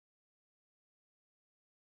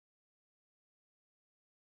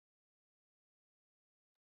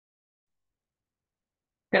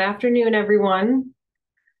Good afternoon, everyone.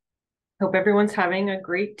 Hope everyone's having a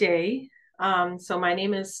great day. So my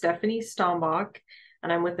name is Stephanie Stambach,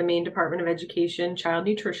 and I'm with the Maine Department of Education Child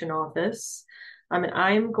Nutrition Office. And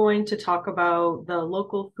I'm going to talk about the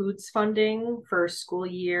local foods funding for school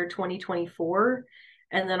year 2024.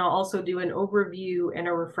 And then I'll also do an overview and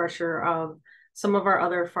a refresher of some of our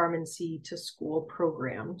other Farm and Seed to School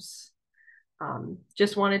programs.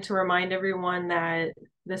 Just wanted to remind everyone that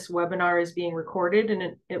this webinar is being recorded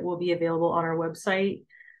and it will be available on our website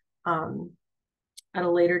at a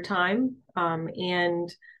later time.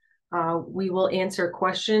 We will answer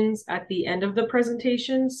questions at the end of the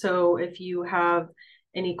presentation. So if you have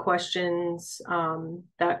any questions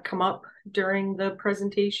that come up during the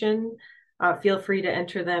presentation, feel free to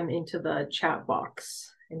enter them into the chat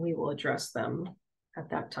box and we will address them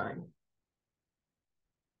at that time.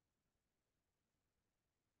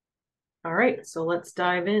 All right, so let's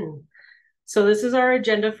dive in. So this is our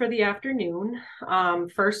agenda for the afternoon.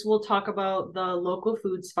 First, we'll talk about the local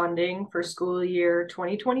foods funding for school year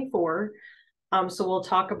 2024. So we'll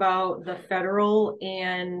talk about the federal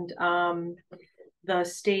and the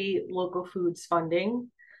state local foods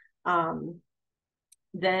funding.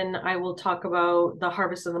 Then I will talk about the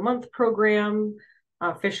Harvest of the Month program,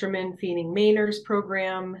 Fisherman Feeding Mainers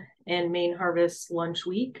program, and Maine Harvest Lunch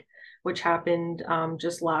Week, which happened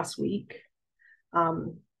just last week.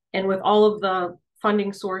 And with all of the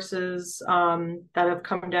funding sources that have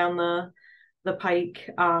come down the pike,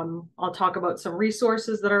 I'll talk about some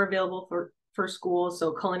resources that are available for schools,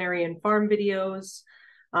 so culinary and farm videos,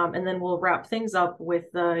 and then we'll wrap things up with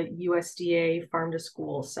the USDA Farm to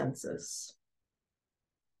School Census.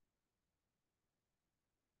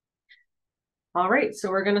 All right, so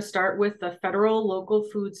we're going to start with the Federal Local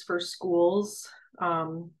Foods for Schools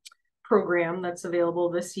program that's available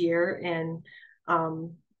this year, and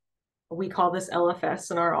we call this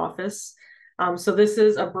LFS in our office. So this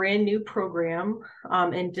is a brand new program,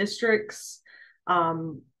 and districts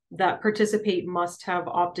that participate must have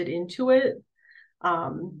opted into it.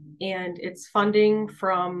 And it's funding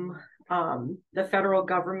from the federal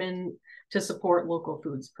government to support local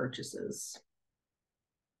foods purchases.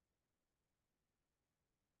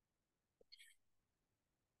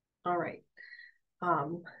 All right.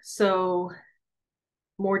 So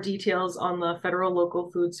more details on the federal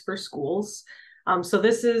local foods for schools. So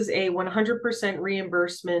this is a 100%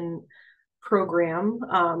 reimbursement program.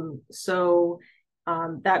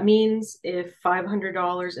 That means if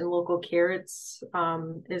 $500 in local carrots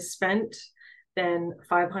is spent, then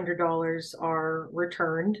 $500 are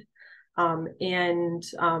returned.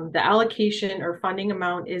 The allocation or funding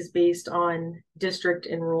amount is based on district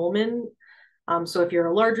enrollment. So if you're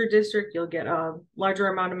a larger district, you'll get a larger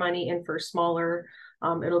amount of money, and for smaller,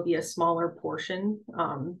 it'll be a smaller portion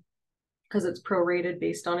because it's prorated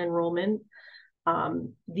based on enrollment.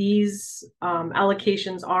 These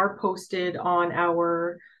allocations are posted on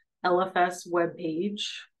our LFS webpage,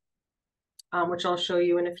 which I'll show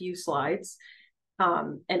you in a few slides.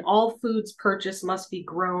 And all foods purchased must be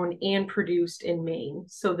grown and produced in Maine.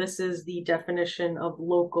 So this is the definition of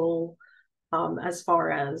local as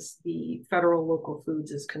far as the federal local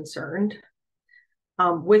foods is concerned.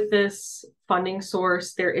 With this funding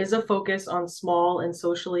source, there is a focus on small and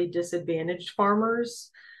socially disadvantaged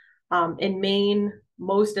farmers. In Maine,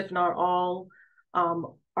 most, if not all,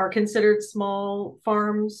 are considered small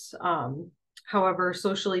farms. However,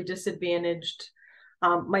 socially disadvantaged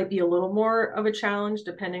might be a little more of a challenge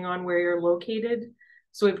depending on where you're located.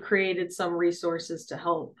 So we've created some resources to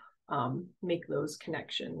help make those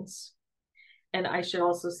connections. And I should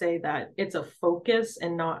also say that it's a focus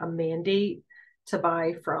and not a mandate to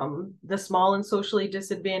buy from the small and socially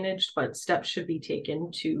disadvantaged, but steps should be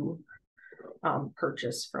taken to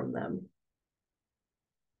purchase from them.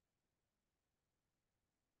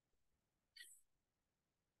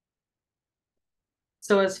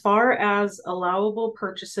 So as far as allowable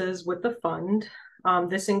purchases with the fund,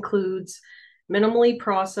 this includes minimally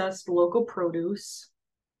processed local produce,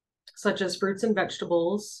 such as fruits and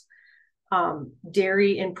vegetables,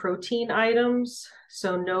 dairy and protein items,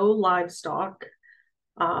 so no livestock.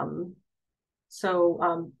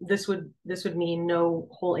 This would mean no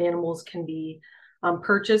whole animals can be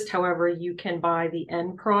purchased. However, you can buy the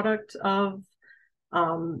end product of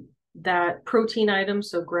that protein item,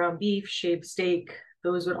 so ground beef, shaved steak,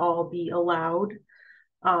 those would all be allowed.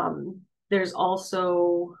 There's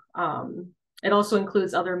also, it also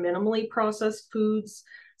includes other minimally processed foods,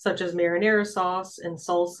 such as marinara sauce and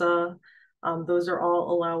salsa. Those are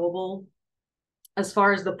all allowable. As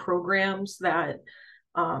far as the programs that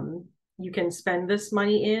you can spend this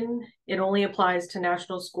money in, it only applies to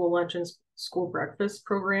National School Lunch and school breakfast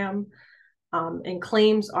program. And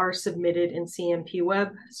claims are submitted in CMP Web.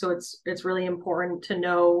 So it's really important to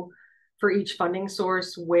know for each funding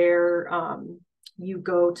source where you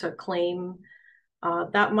go to claim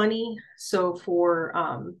that money. So for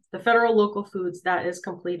the federal local foods, that is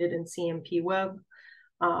completed in CMP Web.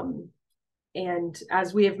 And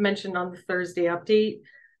as we have mentioned on the Thursday update,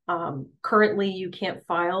 currently you can't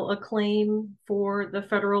file a claim for the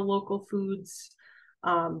federal local foods,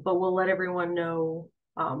 but we'll let everyone know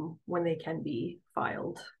when they can be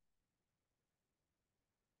filed.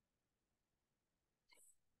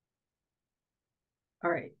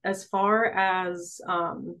 All right, as far as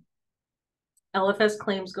LFS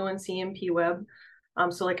claims go in CMP Web,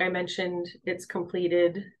 so like I mentioned, it's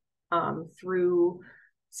completed through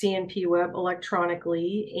CMP Web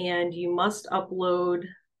electronically, and you must upload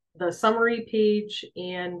the summary page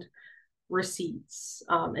and receipts.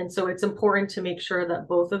 And so it's important to make sure that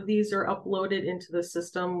both of these are uploaded into the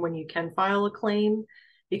system when you can file a claim,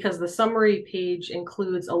 because the summary page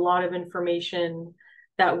includes a lot of information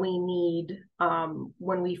that we need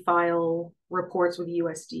when we file reports with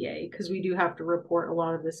USDA, because we do have to report a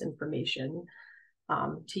lot of this information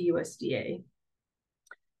to USDA.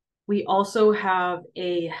 We also have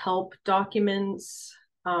a help documents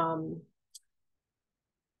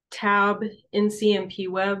tab in CMP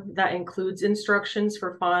Web that includes instructions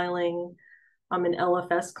for filing an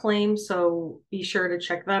LFS claim. So be sure to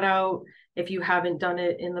check that out if you haven't done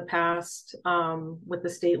it in the past with the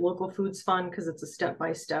State Local Foods Fund, because it's a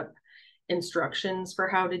step-by-step instructions for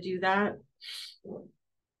how to do that.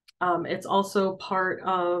 It's also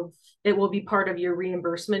it will be part of your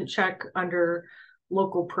reimbursement check under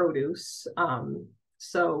local produce.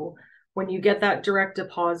 So when you get that direct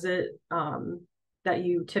deposit that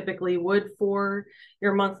you typically would for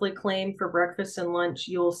your monthly claim for breakfast and lunch,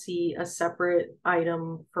 you'll see a separate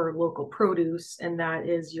item for local produce, and that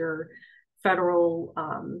is your federal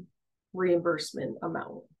reimbursement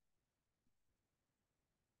amount.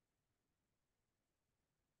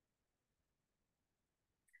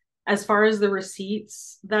 As far as the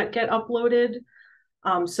receipts that get uploaded,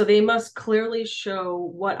 so they must clearly show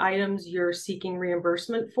what items you're seeking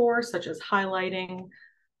reimbursement for, such as highlighting,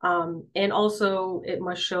 and also it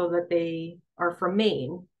must show that they are from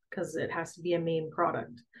Maine, because it has to be a Maine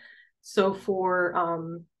product. So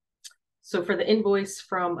for the invoice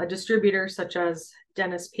from a distributor such as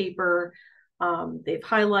Dennis Paper, they've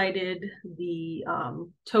highlighted the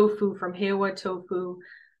tofu from Heiwa Tofu.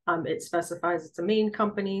 It specifies it's a Maine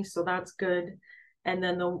company, so that's good. And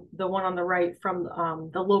then the one on the right from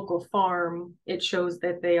the local farm, it shows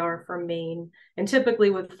that they are from Maine. And typically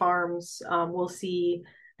with farms, we'll see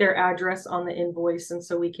their address on the invoice, and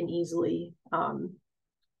so we can easily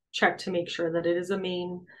check to make sure that it is a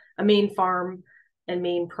Maine farm and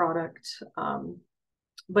Maine product.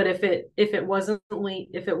 But if it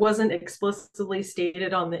wasn't explicitly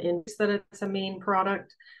stated on the invoice that it's a Maine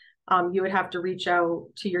product, you would have to reach out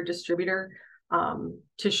to your distributor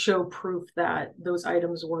to show proof that those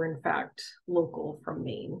items were in fact local from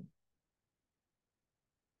Maine.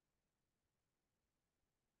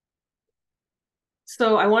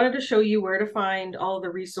 So I wanted to show you where to find all the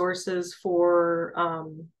resources for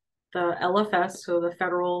the LFS, so the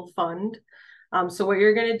federal fund. So what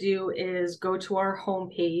you're going to do is go to our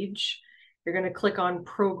homepage. You're going to click on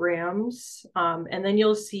programs, and then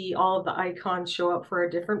you'll see all of the icons show up for our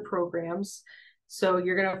different programs. So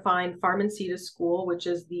you're going to find Farm and Sea to School, which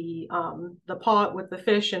is the pot with the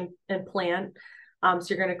fish and plant. So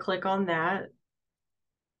you're going to click on that.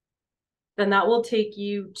 Then that will take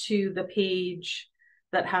you to the page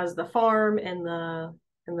that has the farm and the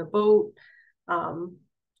boat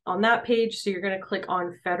on that page. So you're going to click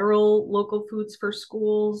on Federal Local Foods for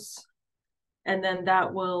Schools, and then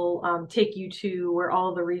that will take you to where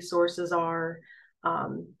all the resources are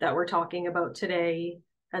that we're talking about today,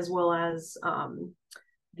 as well as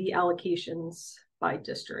the allocations by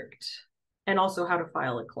district, and also how to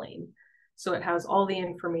file a claim. So it has all the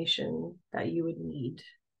information that you would need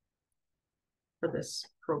for this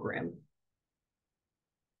program.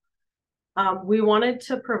 We wanted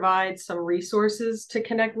to provide some resources to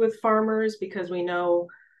connect with farmers, because we know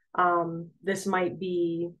this might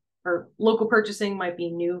be, or local purchasing might be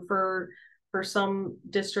new for some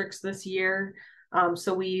districts this year.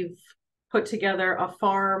 So we've put together a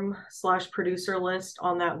farm/producer list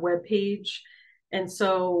on that webpage. And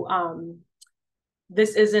so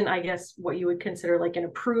this isn't, I guess, what you would consider like an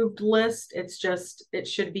approved list. It's just, it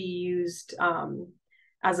should be used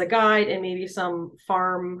as a guide, and maybe some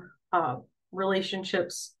farm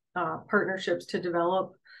relationships, partnerships to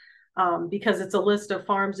develop. because it's a list of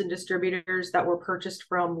farms and distributors that were purchased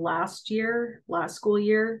from last school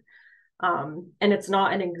year. And it's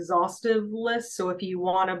not an exhaustive list. So if you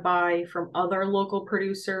want to buy from other local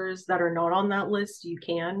producers that are not on that list, you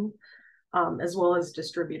can, as well as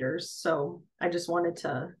distributors. So I just wanted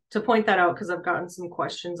to point that out because I've gotten some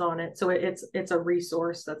questions on it. So it's a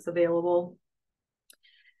resource that's available.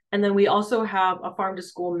 And then we also have a farm to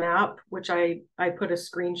school map, which I put a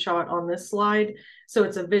screenshot on this slide. So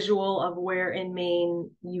it's a visual of where in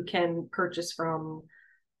Maine you can purchase from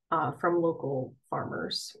local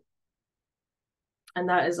farmers. And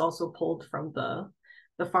that is also pulled from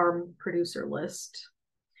the farm producer list.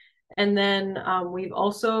 And then we've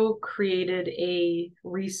also created a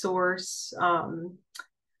resource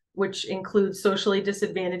which includes socially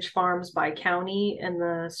disadvantaged farms by county and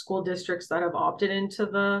the school districts that have opted into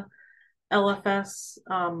the LFS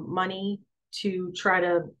money to try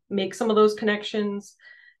to make some of those connections.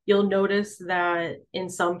 You'll notice that in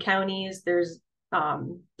some counties, there's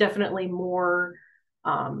definitely more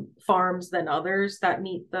farms than others that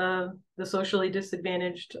meet the socially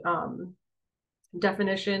disadvantaged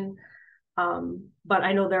definition. But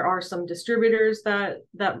I know there are some distributors that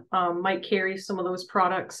might carry some of those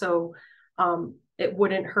products. So it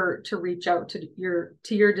wouldn't hurt to reach out to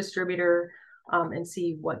your distributor and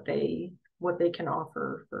see what they can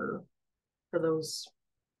offer for those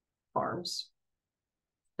farms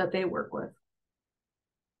that they work with.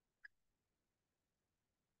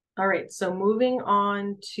 All right, so moving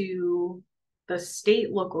on to the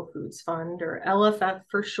State Local Foods Fund, or LFF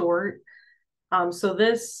for short. So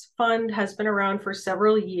this fund has been around for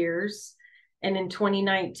several years, and in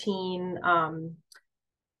 2019,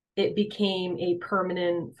 it became a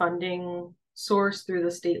permanent funding source through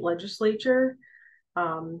the state legislature.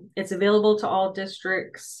 It's available to all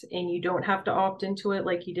districts, and you don't have to opt into it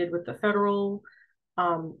like you did with the federal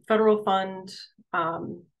fund.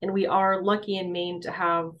 And we are lucky in Maine to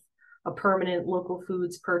have a permanent local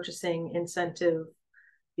foods purchasing incentive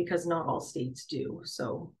because not all states do.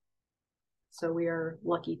 So we are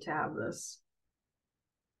lucky to have this.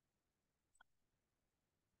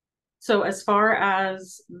 So as far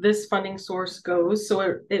as this funding source goes,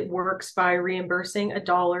 so it works by reimbursing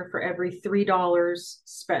 $1 for every $3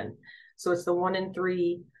 spent. So it's the 1 in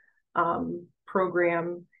 3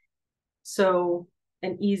 program. So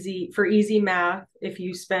for easy math, if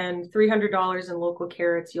you spend $300 in local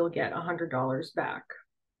carrots, you'll get $100 back.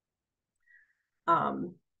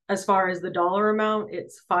 As far as the dollar amount,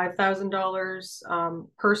 it's $5,000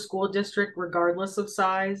 per school district, regardless of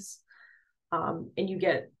size. And you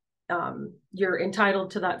get, you're entitled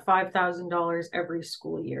to that $5,000 every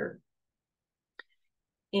school year.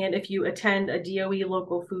 And if you attend a DOE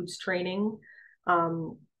local foods training,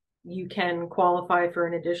 you can qualify for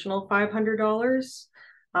an additional $500.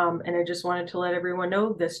 And I just wanted to let everyone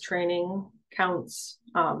know this training counts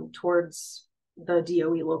towards the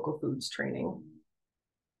DOE local foods training.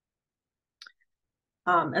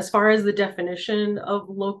 As far as the definition of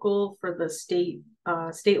local for the state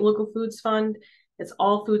local foods fund, it's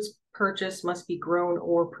all foods purchased must be grown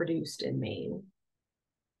or produced in Maine.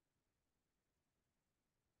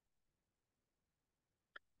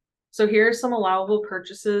 So here are some allowable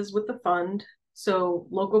purchases with the fund. So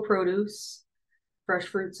local produce, fresh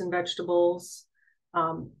fruits and vegetables.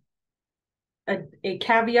 A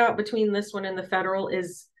caveat between this one and the federal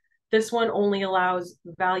is this one only allows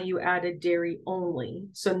value-added dairy only.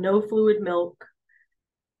 So no fluid milk,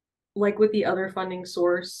 like with the other funding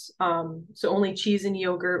source. So only cheese and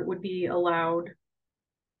yogurt would be allowed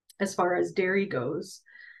as far as dairy goes.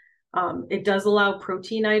 It does allow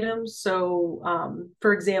protein items. So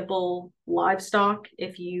for example, livestock,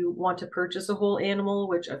 if you want to purchase a whole animal,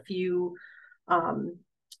 which a few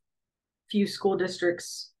school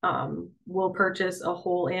districts will purchase a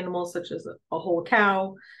whole animal, such as a whole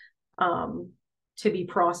cow, to be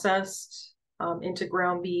processed into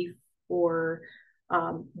ground beef or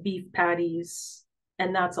beef patties,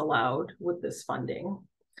 and that's allowed with this funding.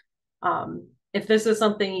 If this is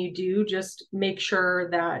something you do, just make sure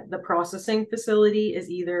that the processing facility is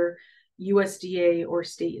either USDA or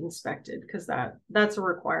state inspected, because that's a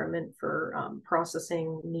requirement for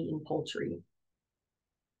processing meat and poultry.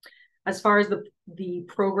 As far as the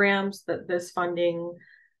programs that this funding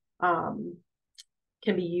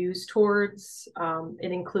can be used towards,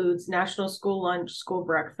 it includes National School Lunch, School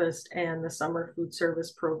Breakfast, and the Summer Food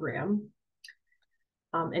Service Program.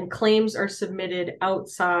 And claims are submitted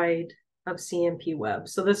outside of CMP Web.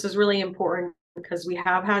 So this is really important because we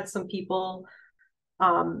have had some people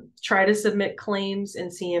try to submit claims in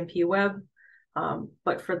CMP Web,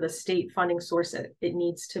 but for the state funding source, it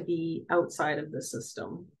needs to be outside of the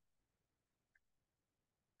system.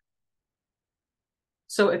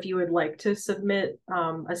 So if you would like to submit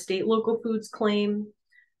a state local foods claim,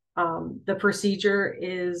 the procedure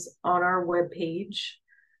is on our webpage.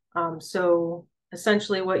 So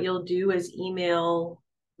essentially what you'll do is email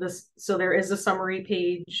this. So there is a summary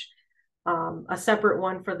page, a separate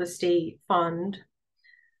one for the state fund.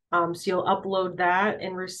 So you'll upload that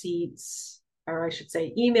and receipts, or I should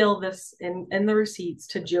say email this and the receipts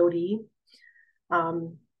to Jody.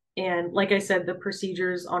 And like I said, the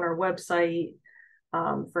procedures on our website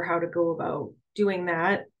for how to go about doing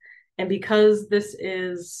that. And because this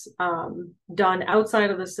is done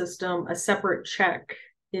outside of the system, a separate check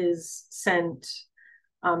is sent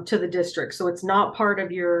to the district. So it's not part of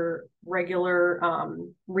your regular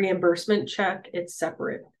reimbursement check. It's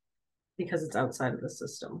separate because it's outside of the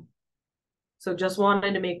system. So just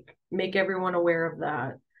wanted to make everyone aware of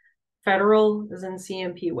that. Federal is in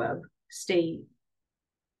CMP web, state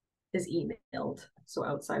is emailed, so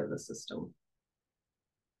outside of the system.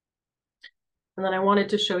 And then I wanted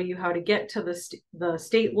to show you how to get to the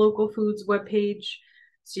state local foods webpage.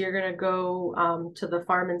 So you're going to go to the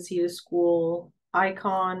Farm and Sea to School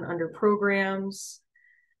icon under programs.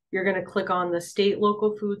 You're going to click on the state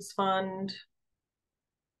local foods fund.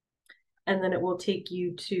 And then it will take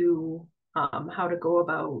you to how to go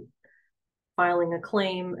about filing a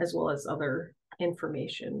claim as well as other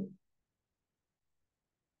information.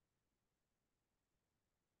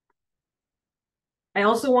 I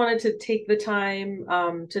also wanted to take the time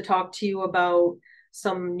to talk to you about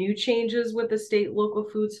some new changes with the state local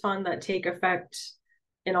foods fund that take effect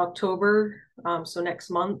in October, so next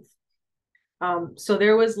month. So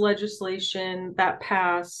there was legislation that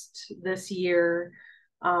passed this year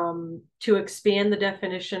to expand the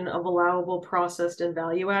definition of allowable processed and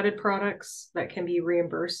value-added products that can be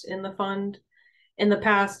reimbursed in the fund. In the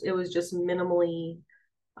past, it was just minimally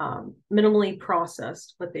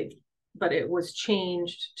processed, but it was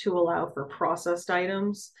changed to allow for processed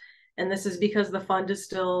items. And this is because the fund is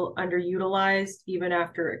still underutilized, even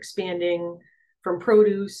after expanding from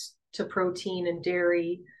produce to protein and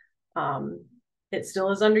dairy. It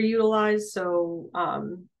still is underutilized. So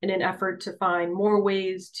in an effort to find more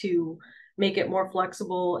ways to make it more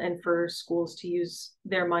flexible and for schools to use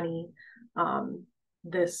their money,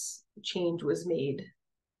 this change was made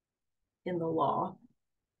in the law.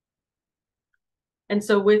 And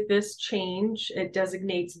so with this change, it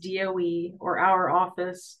designates DOE or our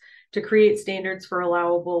office to create standards for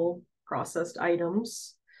allowable processed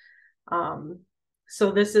items.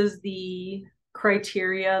 So this is the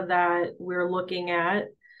criteria that we're looking at.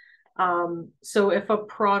 So if a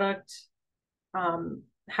product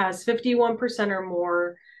has 51% or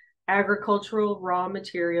more agricultural raw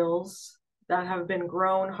materials that have been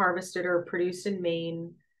grown, harvested, or produced in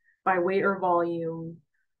Maine by weight or volume,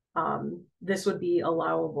 this would be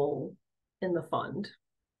allowable in the fund.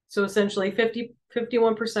 So essentially 51%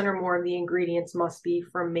 or more of the ingredients must be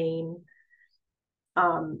from Maine.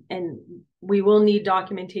 And we will need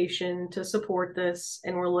documentation to support this.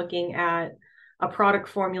 And we're looking at a product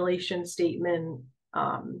formulation statement,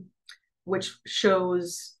 which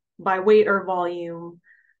shows by weight or volume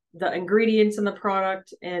the ingredients in the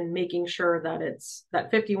product and making sure that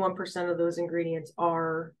that 51% of those ingredients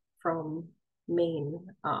are from Maine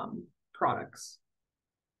products.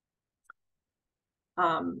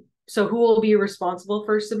 So who will be responsible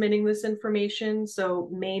for submitting this information? So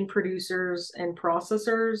Maine producers and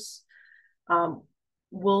processors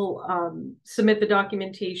will submit the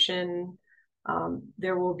documentation.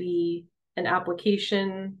 There will be an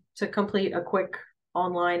application to complete, a quick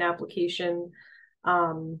online application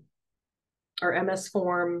or MS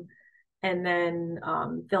form. And then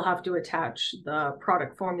they'll have to attach the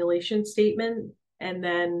product formulation statement. And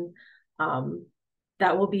then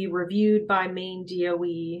that will be reviewed by Maine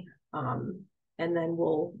DOE. And then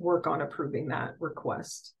we'll work on approving that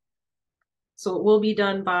request. So it will be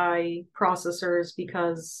done by processors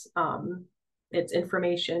because it's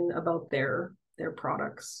information about their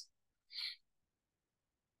products.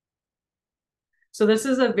 So this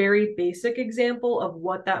is a very basic example of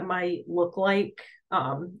what that might look like.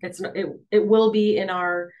 It will be in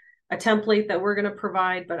a template that we're going to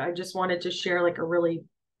provide, but I just wanted to share like a really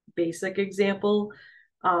basic example.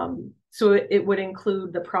 So it would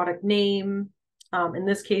include the product name. In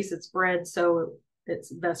this case, it's bread, so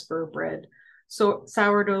it's Vesper bread. So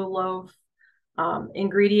sourdough loaf.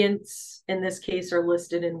 Ingredients in this case are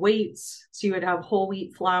listed in weights. So you would have whole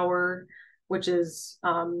wheat flour, which is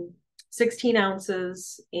 16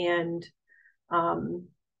 ounces, and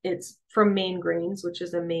it's from Maine Grains, which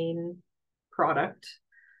is a Maine product.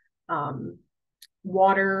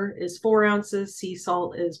 Water is 4 ounces, sea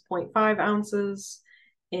salt is 0.5 ounces,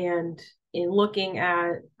 and in looking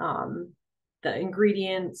at the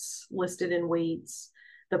ingredients listed in weights,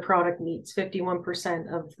 the product meets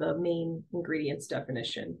 51% of the Maine ingredients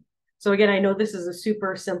definition. So again, I know this is a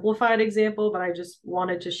super simplified example, but I just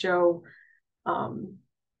wanted to show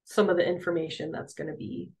some of the information that's going to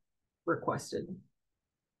be requested.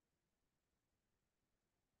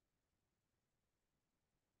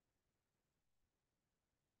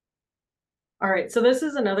 All right, so this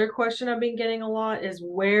is another question I've been getting a lot is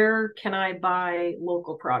where can I buy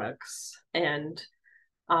local products? And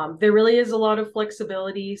there really is a lot of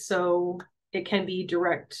flexibility. So it can be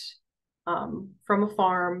direct from a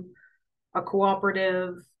farm, a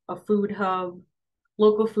cooperative, a food hub,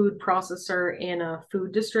 local food processor, and a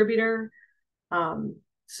food distributor.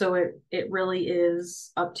 So it really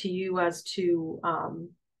is up to you as to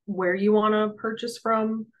where you want to purchase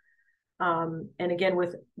from. And again,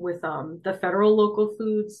 with the federal local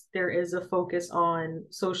foods, there is a focus on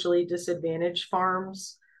socially disadvantaged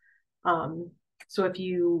farms. So if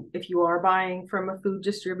you are buying from a food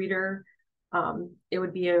distributor, it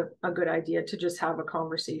would be a good idea to just have a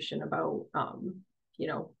conversation about, you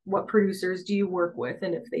know, what producers do you work with,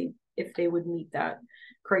 and if they would meet that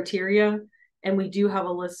criteria. And we do have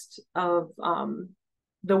a list of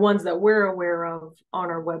the ones that we're aware of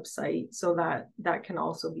on our website, so that can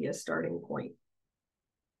also be a starting point.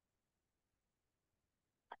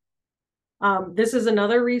 This is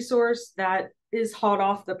another resource that is hot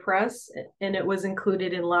off the press, and it was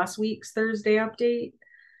included in last week's Thursday update.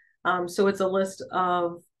 So it's a list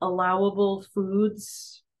of allowable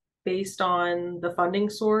foods based on the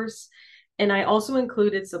funding source. And I also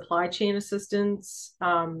included supply chain assistance,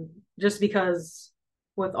 just because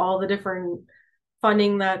with all the different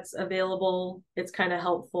funding that's available, it's kind of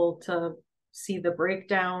helpful to see the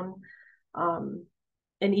breakdown. And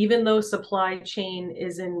even though supply chain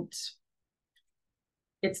isn't,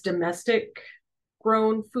 it's domestic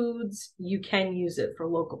grown foods, you can use it for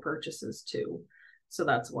local purchases too. So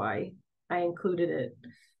that's why I included it.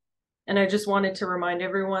 And I just wanted to remind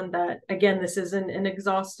everyone that, again, this isn't an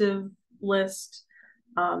exhaustive list.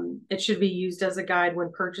 It should be used as a guide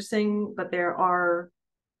when purchasing, but there are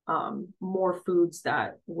more foods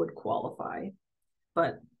that would qualify.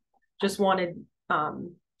 But just wanted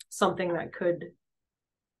something that could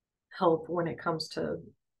help when it comes to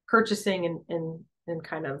purchasing and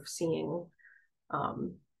kind of seeing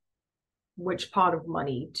which pot of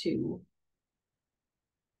money to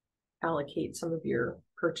allocate some of your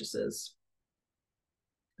purchases.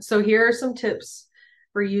 So here are some tips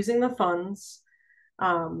for using the funds.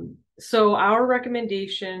 So our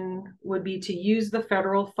recommendation would be to use the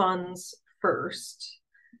federal funds first.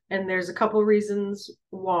 And there's a couple reasons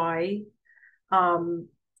why.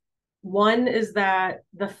 One is that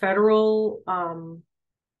the federal,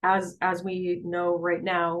 as we know right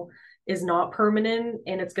now, is not permanent,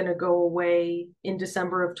 and it's going to go away in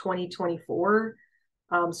December of 2024.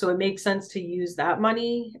 So it makes sense to use that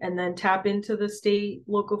money and then tap into the state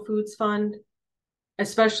local foods fund,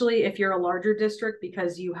 especially if you're a larger district,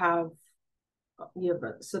 because you have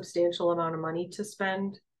a substantial amount of money to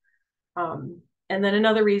spend. And then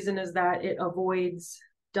another reason is that it avoids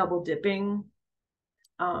double dipping.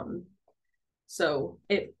 So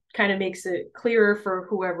it kind of makes it clearer for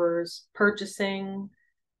whoever's purchasing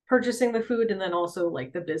the food, and then also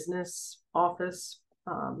like the business office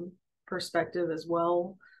perspective as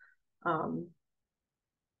well.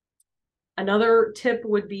 Another tip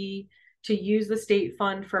would be to use the state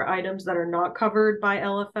fund for items that are not covered by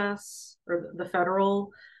LFS or the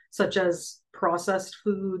federal, such as processed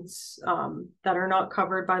foods that are not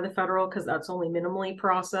covered by the federal, because that's only minimally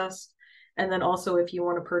processed. And then also if you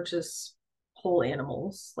want to purchase whole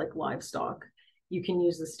animals like livestock, you can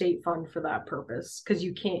use the state fund for that purpose, because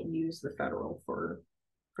you can't use the federal for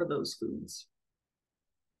those foods.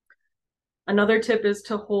 Another tip is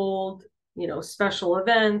to hold, special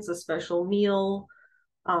events, a special meal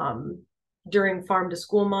during farm to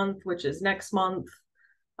school month, which is next month.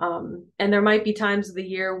 And there might be times of the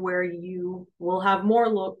year where you will have more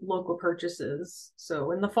local purchases.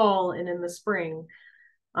 So in the fall and in the spring,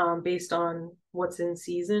 based on what's in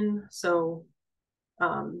season. So,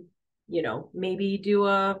 maybe do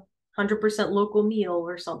a 100% local meal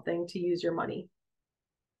or something to use your money.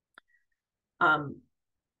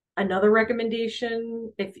 Another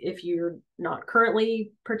recommendation, if you're not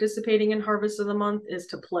currently participating in Harvest of the Month, is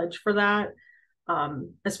to pledge for that.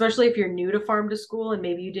 Especially if you're new to farm to school and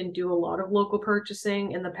maybe you didn't do a lot of local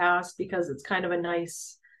purchasing in the past, because it's kind of a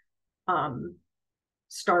nice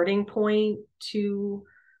starting point to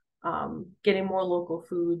getting more local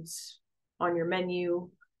foods on your menu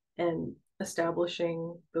and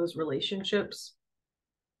establishing those relationships.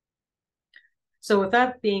 So with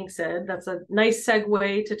that being said, that's a nice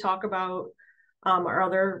segue to talk about our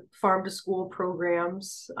other farm to school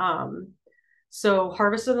programs. So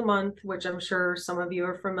Harvest of the Month, which I'm sure some of you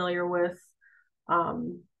are familiar with,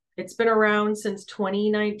 it's been around since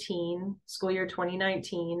 2019, school year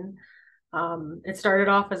 2019. It started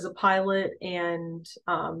off as a pilot and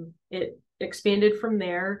it expanded from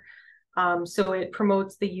there. So it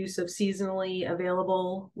promotes the use of seasonally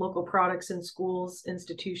available local products in schools,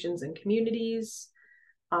 institutions, and communities.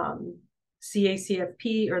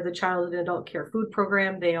 CACFP, or the Child and Adult Care Food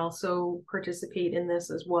Program, they also participate in this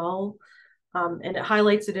as well. And it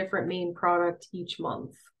highlights a different Maine product each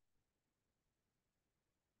month.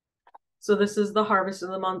 So this is the Harvest of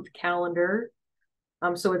the Month calendar.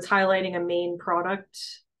 So it's highlighting a Maine product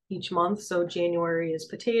each month. So January is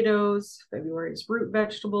potatoes, February is root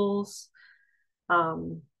vegetables.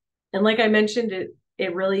 And like I mentioned,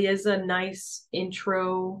 it really is a nice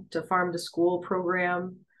intro to farm to school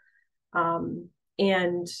program.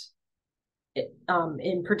 And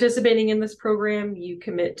in participating in this program, you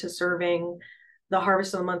commit to serving the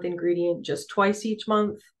Harvest of the Month ingredient just twice each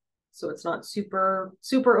month. So it's not super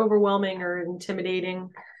overwhelming or intimidating.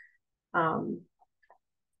 And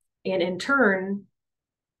in turn,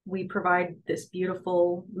 we provide this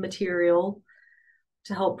beautiful material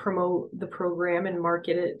to help promote the program and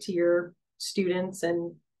market it to your students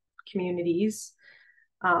and communities.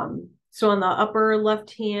 So on the upper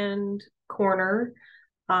left-hand corner,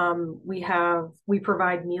 we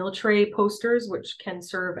provide meal tray posters, which can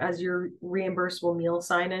serve as your reimbursable meal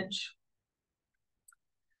signage.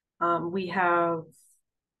 We have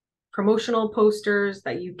promotional posters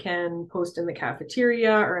that you can post in the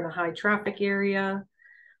cafeteria or in a high traffic area.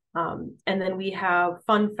 And then we have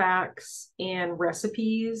fun facts and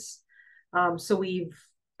recipes. So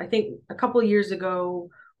I think a couple of years ago,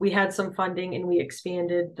 we had some funding and we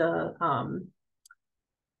expanded the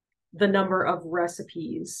number of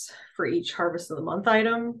recipes for each Harvest of the Month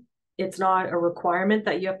item. It's not a requirement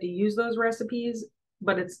that you have to use those recipes,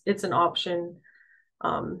 but it's an option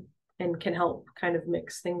and can help kind of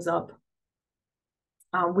mix things up.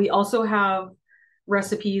 We also have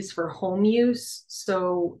recipes for home use.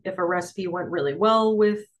 So if a recipe went really well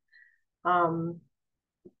with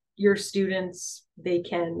your students, they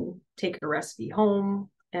can take a recipe home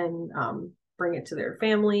and bring it to their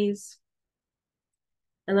families.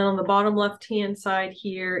 And then on the bottom left-hand side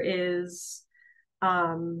here is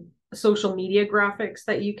social media graphics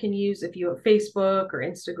that you can use if you have Facebook or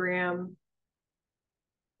Instagram.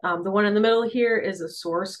 The one in the middle here is a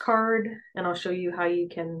source card, and I'll show you how you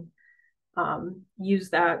can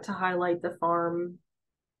use that to highlight the farm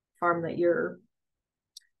that you're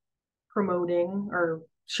promoting or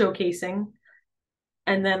showcasing.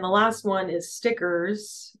 And then the last one is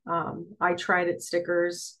stickers. I tried it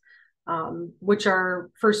stickers, which are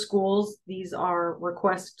for schools. These are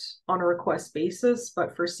on a request basis,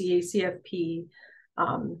 but for CACFP,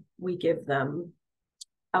 we give them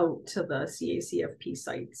out to the CACFP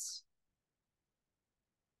sites.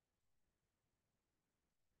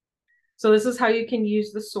 So this is how you can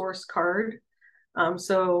use the source card.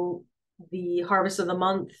 So the Harvest of the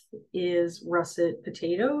Month is russet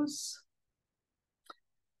potatoes,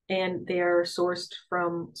 and they're sourced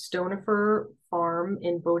from Stonifer Farm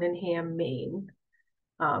in Bodenham, Maine.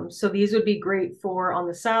 So these would be great for on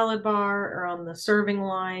the salad bar or on the serving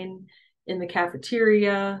line in the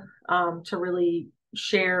cafeteria to really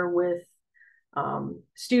share with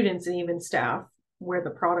students and even staff where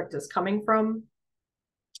the product is coming from.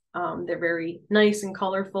 They're very nice and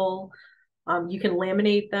colorful. You can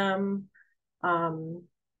laminate them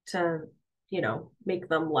to, make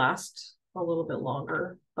them last a little bit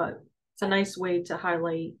longer, but it's a nice way to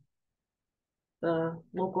highlight the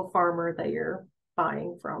local farmer that you're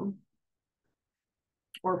buying from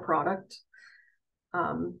or product.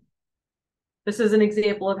 This is an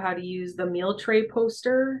example of how to use the meal tray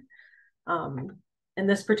poster. In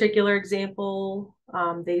this particular example,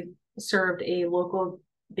 they served a local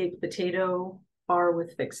baked potato bar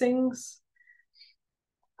with fixings.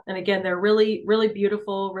 And again, they're really, really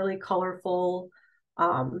beautiful, really colorful.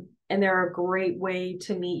 And they're a great way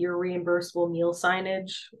to meet your reimbursable meal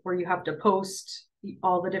signage, where you have to post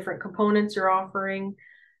all the different components you're offering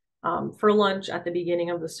for lunch at the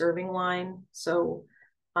beginning of the serving line. So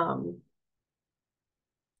I'm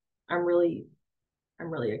really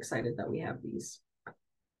excited that we have these.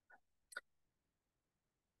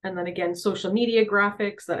 And then again, social media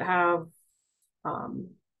graphics that have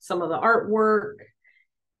some of the artwork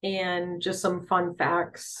and just some fun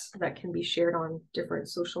facts that can be shared on different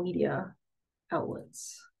social media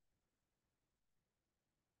outlets.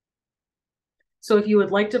 So if you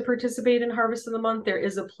would like to participate in Harvest of the Month, there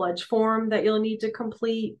is a pledge form that you'll need to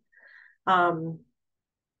complete. And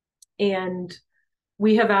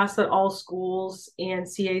we have asked that all schools and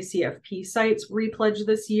CACFP sites repledge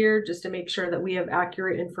this year just to make sure that we have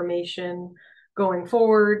accurate information going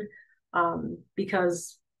forward,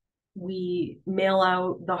 because we mail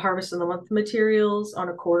out the Harvest of the Month materials on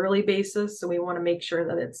a quarterly basis, so we want to make sure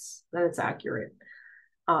that it's accurate.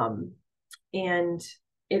 And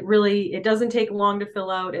it doesn't take long to fill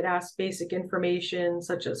out. It asks basic information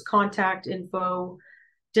such as contact info,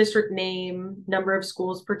 district name, number of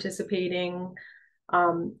schools participating,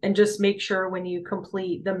 and just make sure when you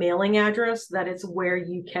complete the mailing address that it's where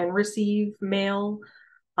you can receive mail.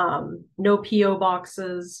 No PO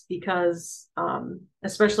boxes, because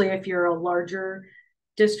especially if you're a larger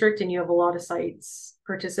district and you have a lot of sites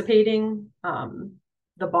participating,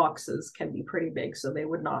 the boxes can be pretty big, so they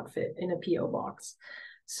would not fit in a PO box.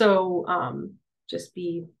 So just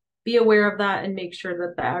be aware of that and make sure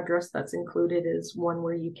that the address that's included is one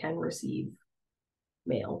where you can receive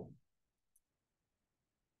mail.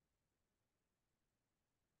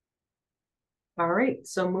 All right,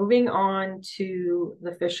 so moving on to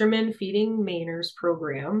the Fisherman Feeding Mainers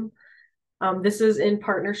program. This is in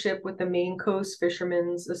partnership with the Maine Coast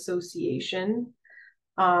Fishermen's Association,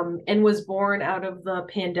 and was born out of the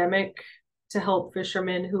pandemic to help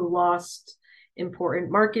fishermen who lost important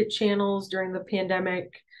market channels during the pandemic,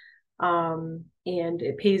 and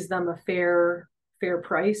it pays them a fair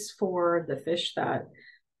price for the fish that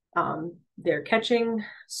they're catching.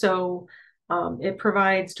 So it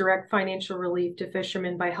provides direct financial relief to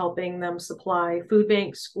fishermen by helping them supply food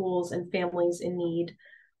banks, schools, and families in need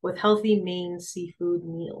with healthy Maine seafood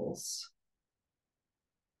meals.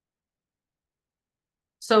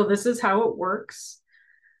 So this is how it works.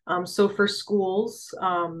 So for schools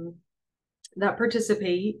that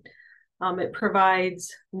participate, it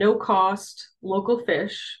provides no cost local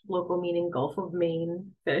fish, local meaning Gulf of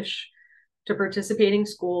Maine fish, to participating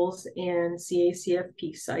schools and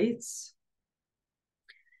CACFP sites.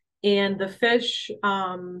 And the fish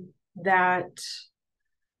that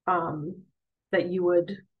you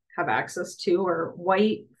would have access to are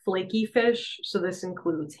white flaky fish. So this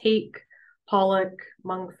includes hake, pollock,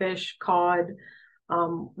 monkfish, cod,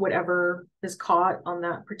 whatever is caught on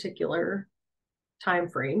that particular time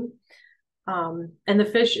frame. And the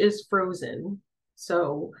fish is frozen,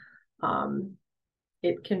 so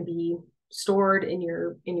it can be stored in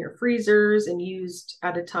your freezers and used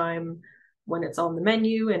at a time when it's on the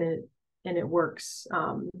menu, and it works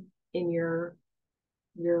in your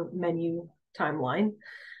menu timeline.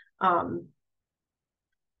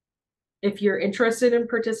 If you're interested in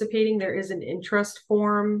participating, there is an interest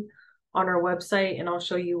form on our website, and I'll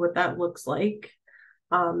show you what that looks like.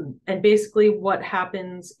 And basically what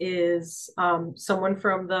happens is someone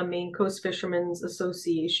from the Maine Coast Fishermen's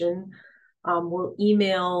Association will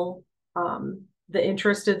email the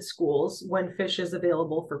interested schools when fish is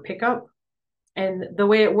available for pickup. And the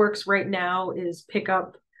way it works right now is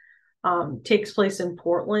pickup takes place in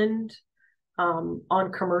Portland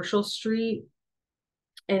on Commercial Street,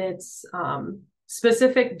 and it's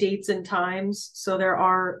specific dates and times. So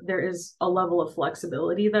there is a level of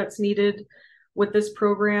flexibility that's needed with this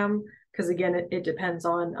program, because again, it depends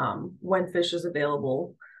on when fish is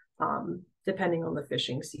available, depending on the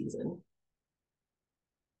fishing season.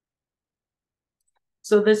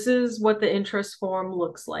 So this is what the interest form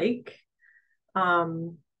looks like.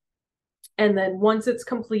 And then once it's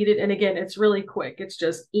completed, and again, it's really quick, it's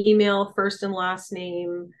just email, first and last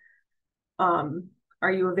name.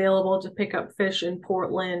 Are you available to pick up fish in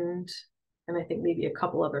Portland? And I think maybe a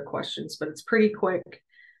couple other questions, but it's pretty quick.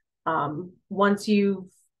 Once you've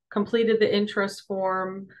completed the interest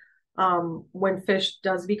form, when fish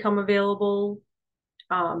does become available,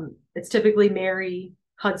 it's typically Mary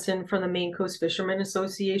Hudson from the Maine Coast Fishermen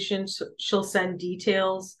Association. So she'll send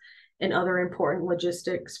details and other important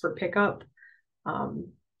logistics for pickup.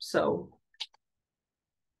 So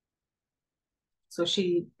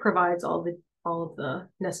she provides all of the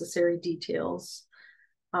necessary details.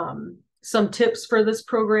 Some tips for this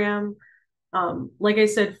program. Like I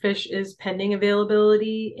said, fish is pending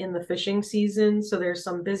availability in the fishing season, so there's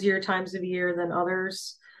some busier times of year than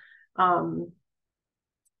others. From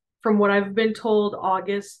what I've been told,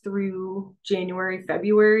 August through January,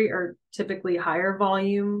 February are typically higher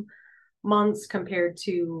volume months compared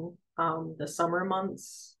to the summer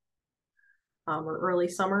months or early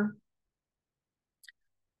summer.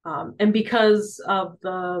 And because of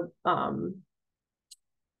the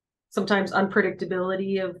sometimes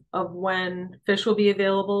unpredictability of when fish will be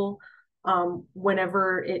available,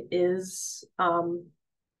 whenever it is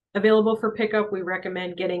available for pickup, we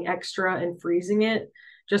recommend getting extra and freezing it,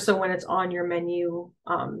 just so when it's on your menu,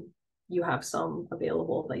 you have some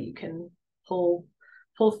available that you can pull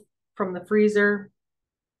from the freezer.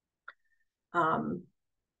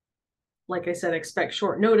 Like I said, expect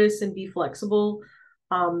short notice and be flexible.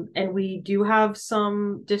 And we do have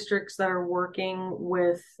some districts that are working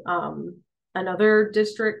with another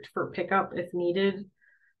district for pickup if needed.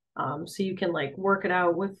 So you can like work it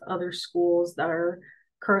out with other schools that are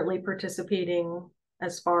currently participating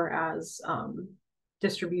as far as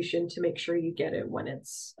distribution to make sure you get it when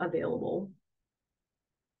it's available.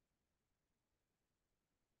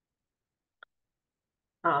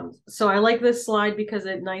 So I like this slide because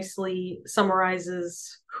it nicely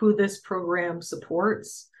summarizes who this program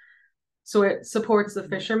supports. So it supports the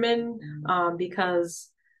fishermen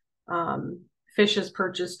because fish is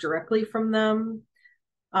purchased directly from them.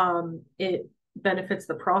 It benefits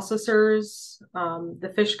the processors,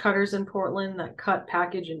 the fish cutters in Portland that cut,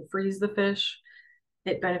 package, and freeze the fish.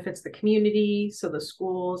 It benefits the community, so the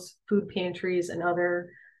schools, food pantries, and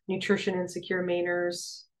other nutrition insecure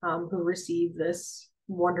Mainers who receive this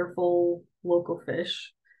wonderful local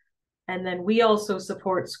fish. And then we also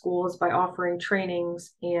support schools by offering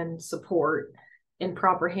trainings and support in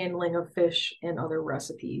proper handling of fish and other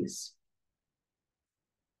recipes.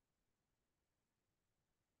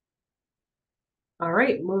 All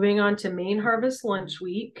right, moving on to Maine Harvest Lunch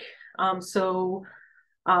Week.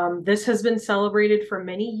 This has been celebrated for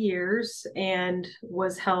many years and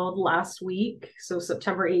was held last week, so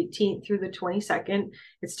September 18th through the 22nd.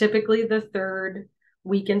 It's typically the third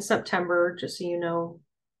week in September, just so you know,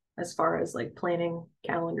 as far as like planning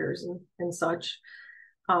calendars and such.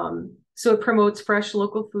 So it promotes fresh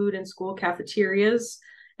local food in school cafeterias.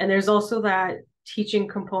 And there's also that teaching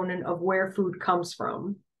component of where food comes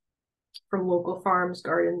from local farms,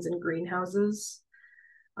 gardens, and greenhouses.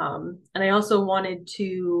 And I also wanted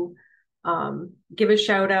to give a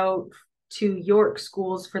shout out to York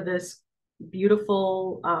schools for this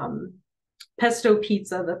beautiful pesto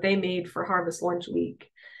pizza that they made for Harvest Lunch Week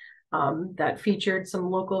that featured some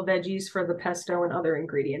local veggies for the pesto and other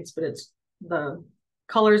ingredients, but the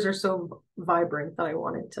colors are so vibrant that I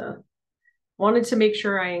wanted to make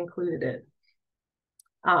sure I included it.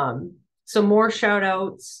 So more shout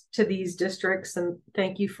outs to these districts, and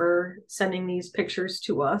thank you for sending these pictures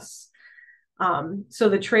to us. So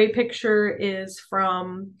the tray picture is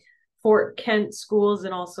from Fort Kent schools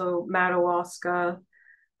and also Madawaska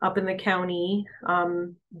up in the county.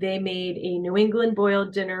 They made a New England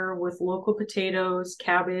boiled dinner with local potatoes,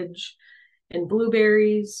 cabbage, and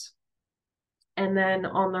blueberries. And then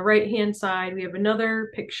on the right-hand side, we have another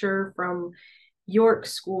picture from York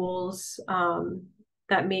schools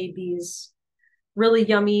that made these really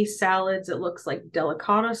yummy salads. It looks like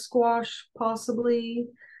delicata squash, possibly,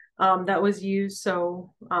 that was used.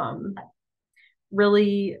 So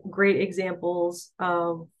really great examples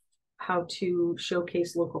of how to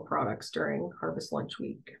showcase local products during Harvest Lunch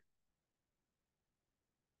Week.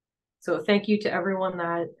 So thank you to everyone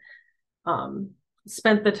that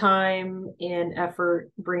spent the time and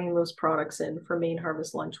effort bringing those products in for Maine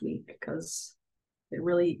Harvest Lunch Week, because it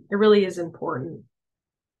really is important.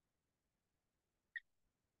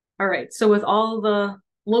 All right, so with all the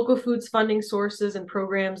local foods funding sources and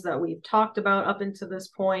programs that we've talked about up until this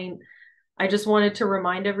point, I just wanted to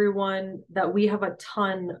remind everyone that we have a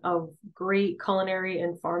ton of great culinary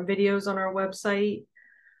and farm videos on our website.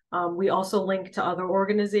 We also link to other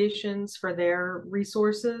organizations for their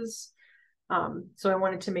resources. So I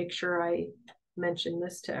wanted to make sure I mention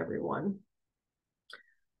this to everyone,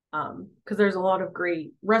 because there's a lot of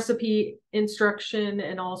great recipe instruction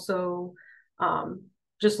and also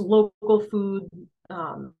just local food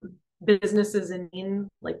businesses in Maine.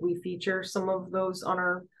 Like, we feature some of those on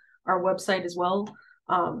our website as well.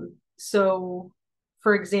 So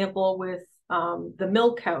for example, with the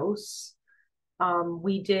Milk House,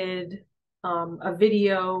 we did a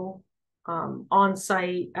video on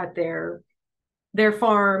site at their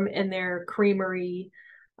farm and their creamery,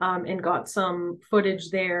 and got some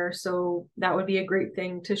footage there. So that would be a great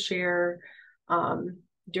thing to share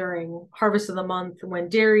during Harvest of the Month, when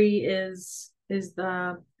dairy is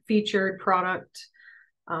the featured product,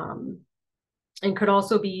 and could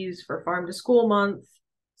also be used for Farm to School Month.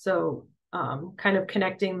 So kind of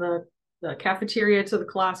connecting the cafeteria to the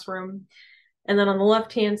classroom. And then on the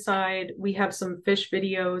left-hand side, we have some fish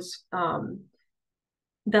videos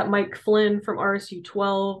that Mike Flynn from RSU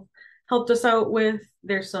 12 helped us out with.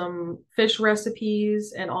 There's some fish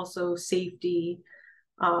recipes and also safety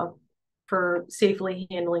for safely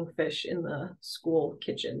handling fish in the school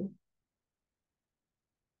kitchen.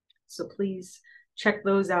 So please check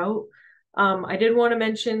those out. I did want to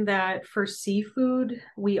mention that for seafood,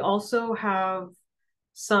 we also have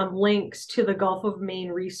some links to the Gulf of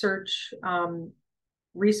Maine research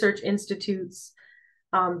institutes.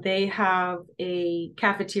 They have a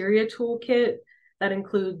cafeteria toolkit that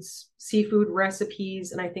includes seafood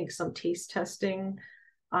recipes and I think some taste testing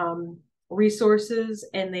resources.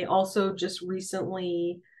 And they also just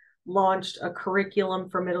recently launched a curriculum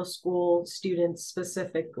for middle school students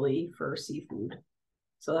specifically for seafood.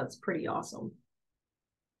 So that's pretty awesome.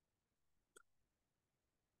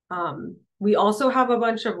 We also have a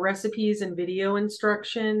bunch of recipes and video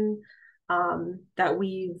instruction that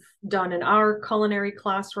we've done in our culinary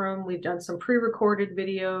classroom. We've done some pre-recorded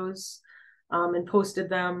videos and posted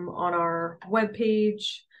them on our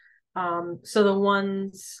webpage. So the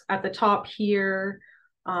ones at the top here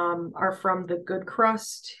are from the Good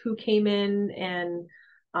Crust, who came in and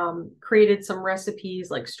created some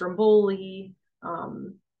recipes like stromboli,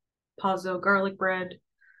 pazzo garlic bread.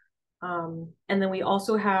 And then we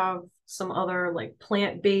also have some other like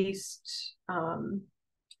plant-based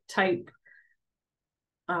type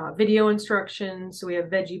video instructions. So we have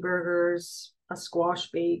veggie burgers, a squash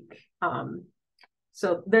bake.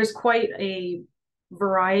 So there's quite a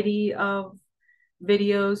variety of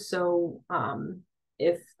videos. So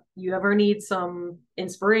if you ever need some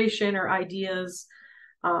inspiration or ideas,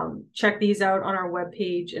 check these out on our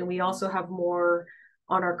webpage. And we also have more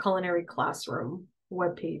on our culinary classroom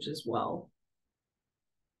webpage as well.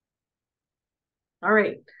 All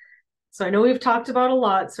right. So I know we've talked about a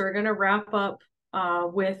lot, so we're going to wrap up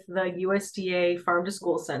with the USDA farm to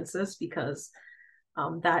school census because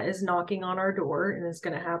that is knocking on our door and is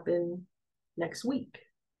going to happen next week.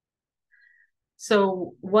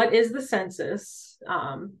 So what is the census?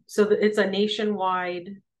 So it's a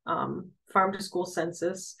nationwide farm to school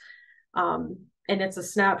census. And it's a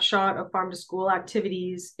snapshot of farm to school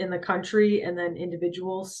activities in the country and then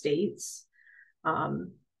individual states.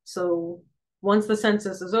 So once the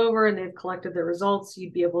census is over and they've collected the results,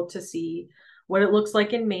 you'd be able to see what it looks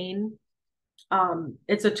like in Maine.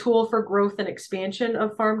 It's a tool for growth and expansion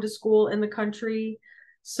of farm to school in the country.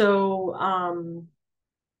 So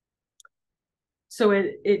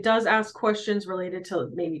it does ask questions related to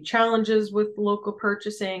maybe challenges with local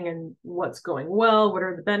purchasing and what's going well, what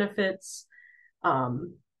are the benefits,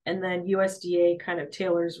 and then USDA kind of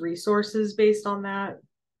tailors resources based on that.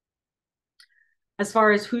 As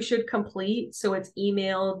far as who should complete, so it's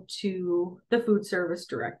emailed to the food service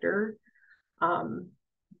director,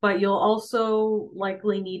 but you'll also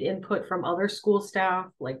likely need input from other school staff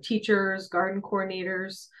like teachers, garden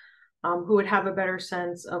coordinators, who would have a better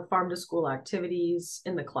sense of farm to school activities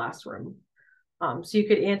in the classroom. So you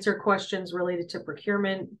could answer questions related to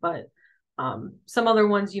procurement, but some other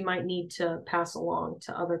ones you might need to pass along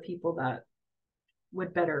to other people that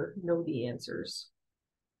would better know the answers.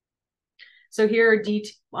 So here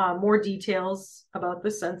are more details about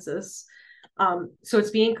the census. So it's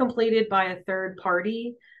being completed by a third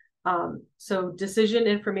party. So Decision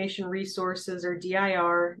Information Resources, or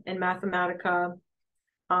DIR, and Mathematica,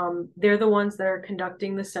 they're the ones that are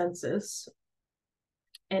conducting the census.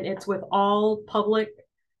 And it's with all public,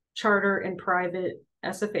 charter, and private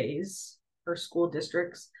SFAs, or school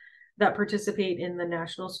districts, that participate in the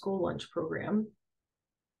National School Lunch Program.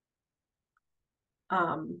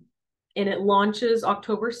 And it launches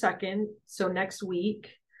October 2nd, so next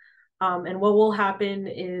week. And what will happen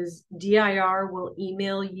is DIR will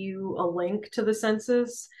email you a link to the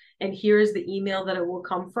census, and here's the email that it will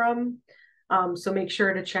come from. So make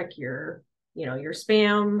sure to check your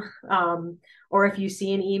spam, or if you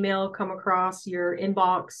see an email come across your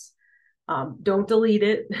inbox, don't delete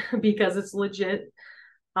it because it's legit.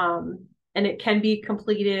 And it can be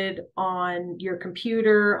completed on your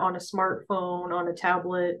computer, on a smartphone, on a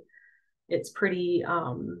tablet. It's pretty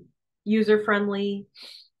user-friendly.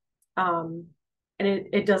 And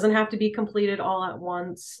it doesn't have to be completed all at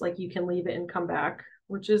once. Like, you can leave it and come back,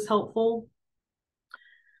 which is helpful.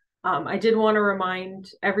 I did want to remind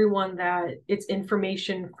everyone that it's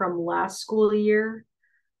information from last school year.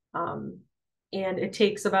 And it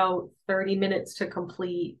takes about 30 minutes to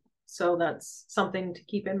complete. So that's something to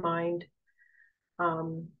keep in mind.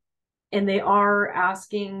 And they are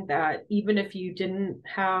asking that even if you didn't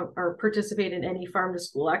have or participate in any farm to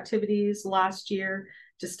school activities last year,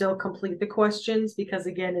 to still complete the questions, because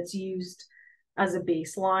again, it's used as a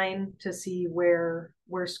baseline to see where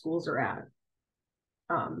schools are at.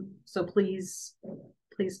 So please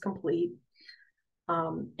complete.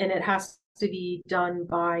 And it has to be done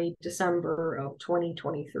by December of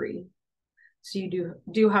 2023. So you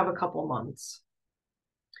do have a couple months.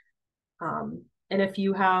 And if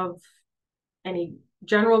you have any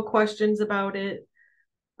general questions about it,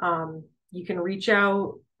 you can reach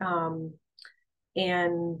out.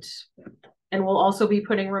 And we'll also be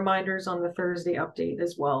putting reminders on the Thursday update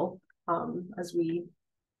as well, as we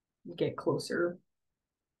get closer.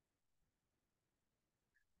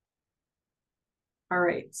 All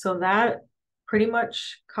right, so that pretty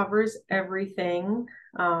much covers everything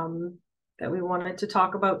that we wanted to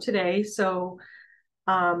talk about today. So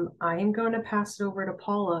I am going to pass it over to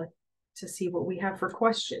Paula to see what we have for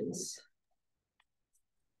questions.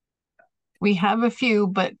 We have a few,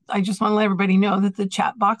 but I just want to let everybody know that the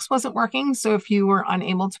chat box wasn't working. So if you were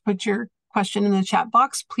unable to put your question in the chat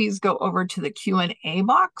box, please go over to the Q&A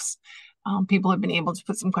box. People have been able to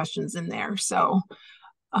put some questions in there. So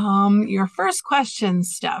your first question,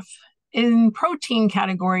 Steph, in protein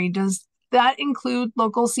category, does that include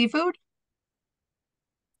local seafood?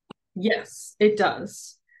 Yes, it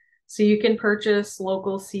does. So you can purchase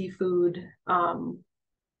local seafood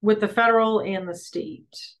with the federal and the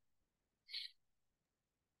state.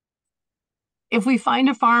 If we find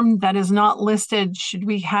a farm that is not listed, should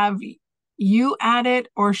we have you add it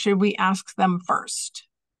or should we ask them first?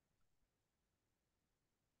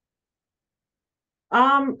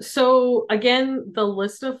 So again, the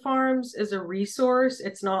list of farms is a resource.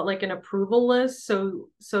 It's not like an approval list.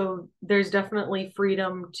 So there's definitely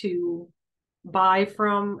freedom to buy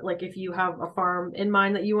from. Like if you have a farm in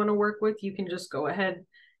mind that you want to work with, you can just go ahead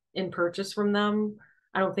and purchase from them.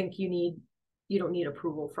 I don't think you don't need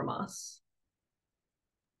approval from us.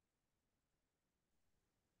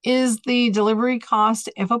 Is the delivery cost,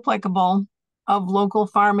 if applicable, of local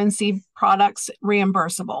farm and seed products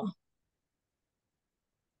reimbursable?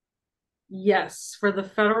 Yes, for the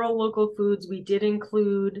federal local foods, we did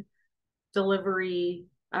include delivery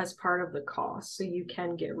as part of the cost, so you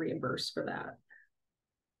can get reimbursed for that.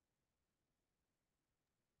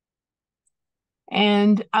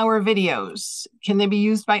 And our videos, can they be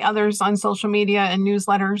used by others on social media and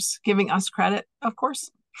newsletters, giving us credit, of course?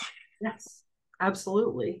 Yes,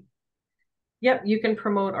 absolutely. Yep, you can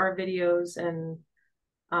promote our videos and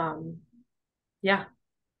yeah,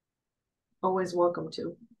 always welcome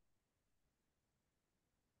to.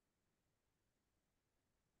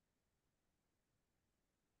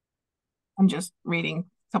 I'm just reading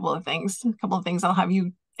a couple of things. I'll have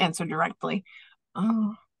you answer directly.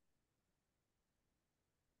 Oh.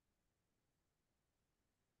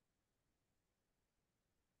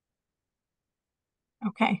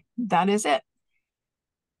 Okay, that is it.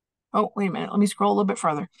 Oh, wait a minute. Let me scroll a little bit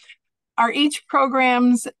further. Are each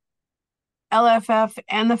program's LFF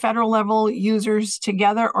and the federal level users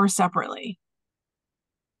together or separately?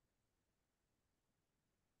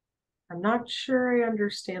 I'm not sure I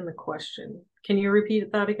understand the question. Can you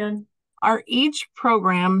repeat that again? Are each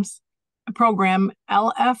program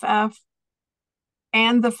LFF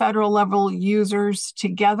and the federal level users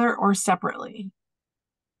together or separately?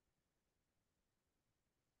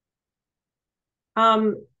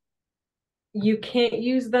 You can't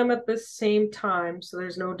use them at the same time, so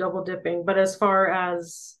there's no double dipping. But as far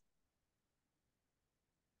as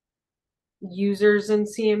users in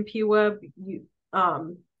CMP Web,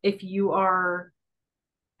 if you are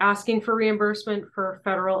asking for reimbursement for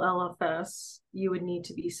federal LFS, you would need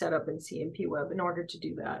to be set up in CMP Web in order to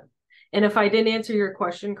do that. And if I didn't answer your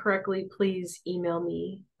question correctly, please email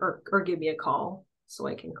me or give me a call so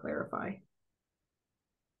I can clarify.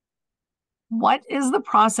 What is the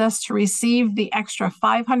process to receive the extra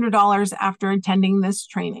 $500 after attending this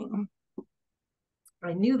training?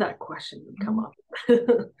 I knew that question would come up.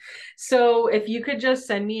 So if you could just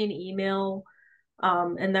send me an email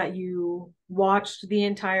and that you watched the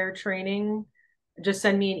entire training, just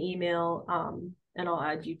send me an email and I'll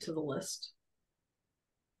add you to the list.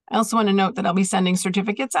 I also want to note that I'll be sending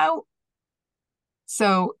certificates out.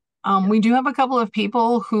 So we do have a couple of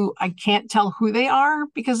people who I can't tell who they are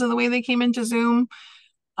because of the way they came into Zoom.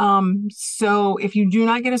 So if you do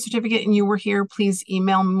not get a certificate and you were here, please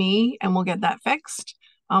email me and we'll get that fixed.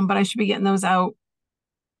 But I should be getting those out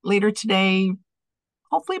later today,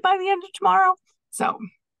 hopefully by the end of tomorrow. So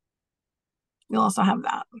you'll also have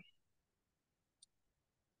that.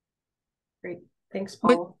 Great. Thanks,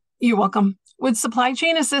 Paul. You're welcome. Would supply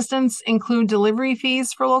chain assistance include delivery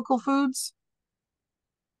fees for local foods?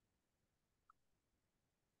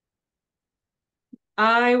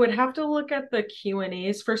 I would have to look at the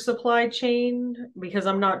Q&As for supply chain because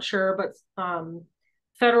I'm not sure, but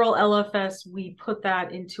federal LFS, we put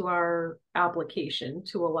that into our application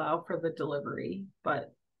to allow for the delivery,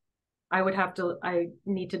 but I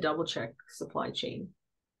need to double check supply chain.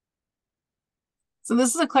 So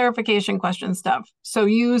this is a clarification question, Steph. So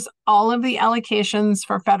use all of the allocations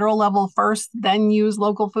for federal level first, then use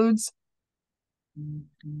local foods?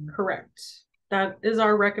 Correct. That is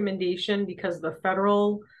our recommendation because the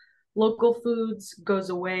federal local foods goes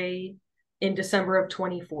away in December of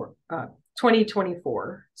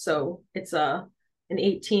 2024. So it's an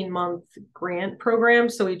 18-month grant program.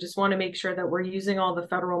 So we just want to make sure that we're using all the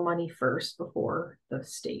federal money first before the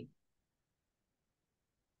state.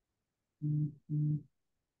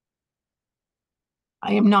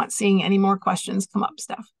 I am not seeing any more questions come up,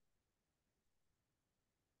 Steph.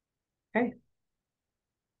 Okay.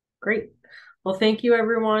 Great. Well, thank you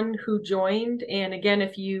everyone who joined. And again,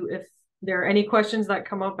 if there are any questions that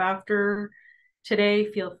come up after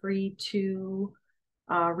today, feel free to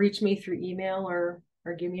reach me through email or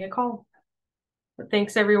give me a call. But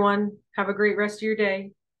thanks everyone. Have a great rest of your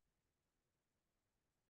day.